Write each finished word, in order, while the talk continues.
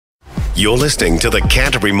You're listening to the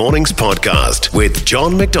Canterbury Mornings podcast with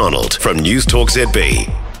John MacDonald from News Talk ZB.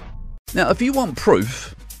 Now, if you want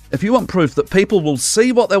proof that people will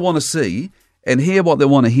see what they want to see and hear what they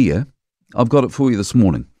want to hear, I've got it for you this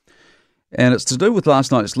morning. And it's to do with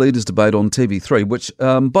last night's leaders' debate on TV3, which,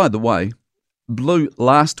 by the way, blew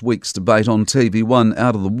last week's debate on TV1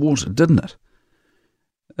 out of the water, didn't it?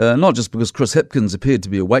 Not just because Chris Hipkins appeared to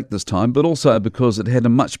be awake this time, but also because it had a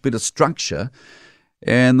much better structure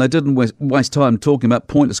and they didn't waste time talking about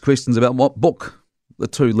pointless questions about what book the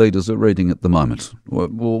two leaders are reading at the moment. Well,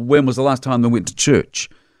 when was the last time they went to church?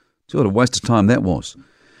 What a waste of time that was.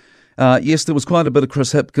 Yes, there was quite a bit of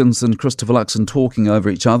Chris Hipkins and Christopher Luxon talking over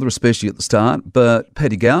each other, especially at the start, but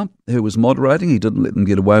Paddy Gow, who was moderating, he didn't let them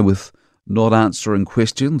get away with not answering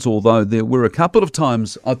questions, although there were a couple of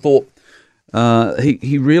times I thought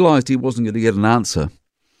he realised he wasn't going to get an answer.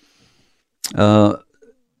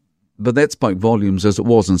 But that spoke volumes as it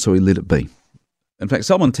was, and so he let it be. In fact,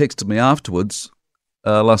 someone texted me afterwards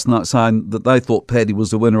last night saying that they thought Paddy was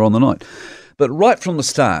the winner on the night. But right from the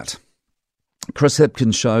start, Chris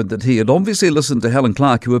Hipkins showed that he had obviously listened to Helen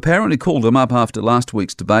Clark, who apparently called him up after last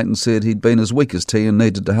week's debate and said he'd been as weak as tea and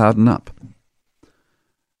needed to harden up.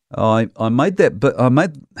 I made the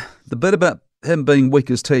bit about him being weak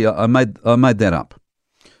as tea. I made that up.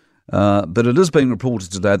 But it is being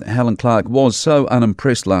reported today that Helen Clark was so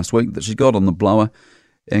unimpressed last week that she got on the blower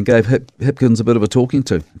and gave Hipkins a bit of a talking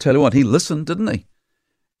to. Tell you what, he listened, didn't he?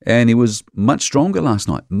 And he was much stronger last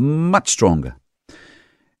night, much stronger.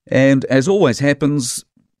 And as always happens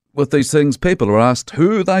with these things, people are asked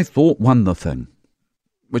who they thought won the thing,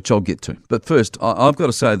 which I'll get to. But first, I've got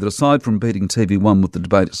to say that aside from beating TV1 with the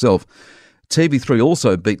debate itself, TV3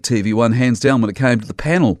 also beat TV1 hands down when it came to the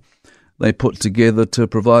panel they put together to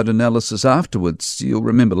provide analysis afterwards. You'll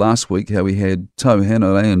remember last week how we had Tau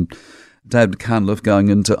Hanare and David Cunliffe going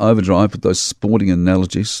into overdrive with those sporting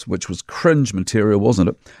analogies, which was cringe material, wasn't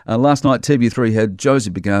it? Last night, TV3 had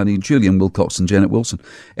Josie Begani, Julian Wilcox and Janet Wilson,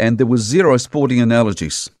 and there was zero sporting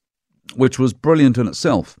analogies, which was brilliant in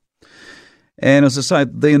itself. And as I say,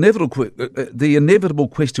 the inevitable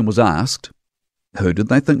question was asked, who did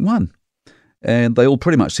they think won? And they all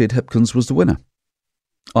pretty much said Hipkins was the winner.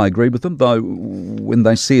 I agree with them, though when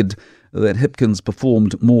they said that Hipkins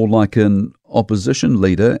performed more like an opposition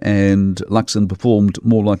leader and Luxon performed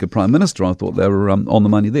more like a prime minister, I thought they were on the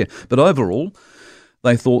money there. But overall,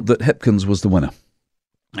 they thought that Hipkins was the winner.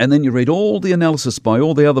 And then you read all the analysis by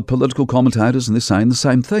all the other political commentators and they're saying the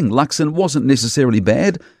same thing. Luxon wasn't necessarily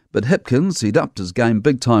bad, but Hipkins, he'd upped his game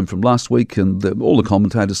big time from last week, and all the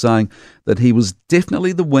commentators saying that he was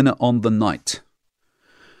definitely the winner on the night.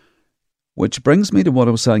 Which brings me to what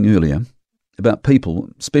I was saying earlier about people,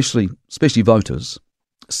 especially voters,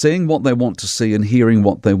 seeing what they want to see and hearing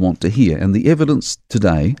what they want to hear. And the evidence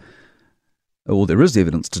today, or there is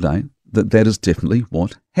evidence today, that is definitely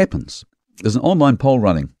what happens. There's an online poll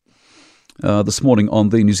running this morning on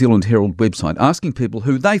the New Zealand Herald website asking people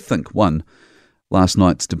who they think won last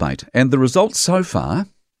night's debate. And the results so far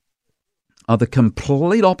are the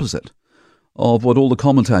complete opposite of what all the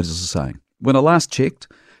commentators are saying. When I last checked,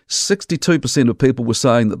 62% of people were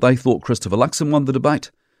saying that they thought Christopher Luxon won the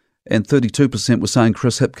debate, and 32% were saying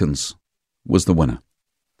Chris Hipkins was the winner.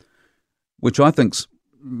 Which I think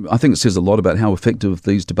it says a lot about how effective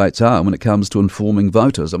these debates are when it comes to informing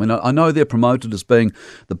voters. I mean, I know they're promoted as being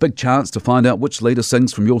the big chance to find out which leader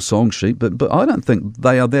sings from your song sheet, but I don't think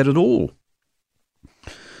they are that at all.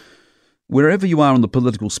 Wherever you are on the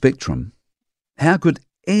political spectrum, how could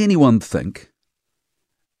anyone think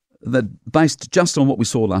that, based just on what we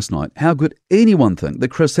saw last night, how could anyone think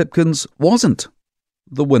that Chris Hipkins wasn't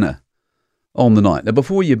the winner on the night? Now,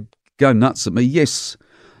 before you go nuts at me, yes,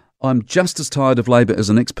 I'm just as tired of Labour as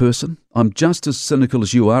the next person. I'm just as cynical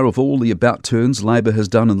as you are of all the about-turns Labour has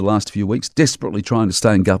done in the last few weeks, desperately trying to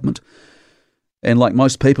stay in government. And like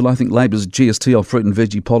most people, I think Labour's GST or fruit and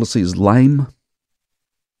veggie policy is lame.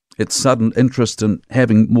 Its sudden interest in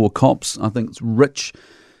having more cops, I think it's rich,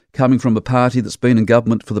 coming from a party that's been in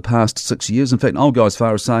government for the past 6 years. In fact, I'll go as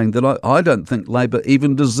far as saying that I don't think Labour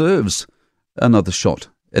even deserves another shot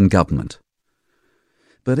in government.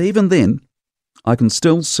 But even then, I can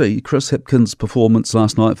still see Chris Hipkins' performance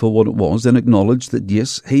last night for what it was and acknowledge that,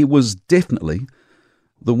 yes, he was definitely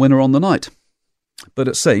the winner on the night. But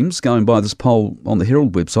it seems, going by this poll on the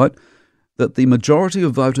Herald website, that the majority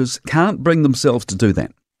of voters can't bring themselves to do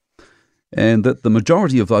that. And that the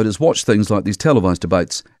majority of voters watch things like these televised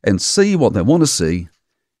debates and see what they want to see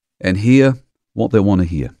and hear what they want to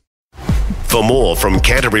hear. For more from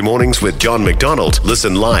Canterbury Mornings with John MacDonald,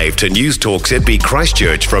 listen live to News Talk ZB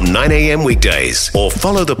Christchurch from 9 a.m. weekdays or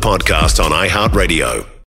follow the podcast on iHeartRadio.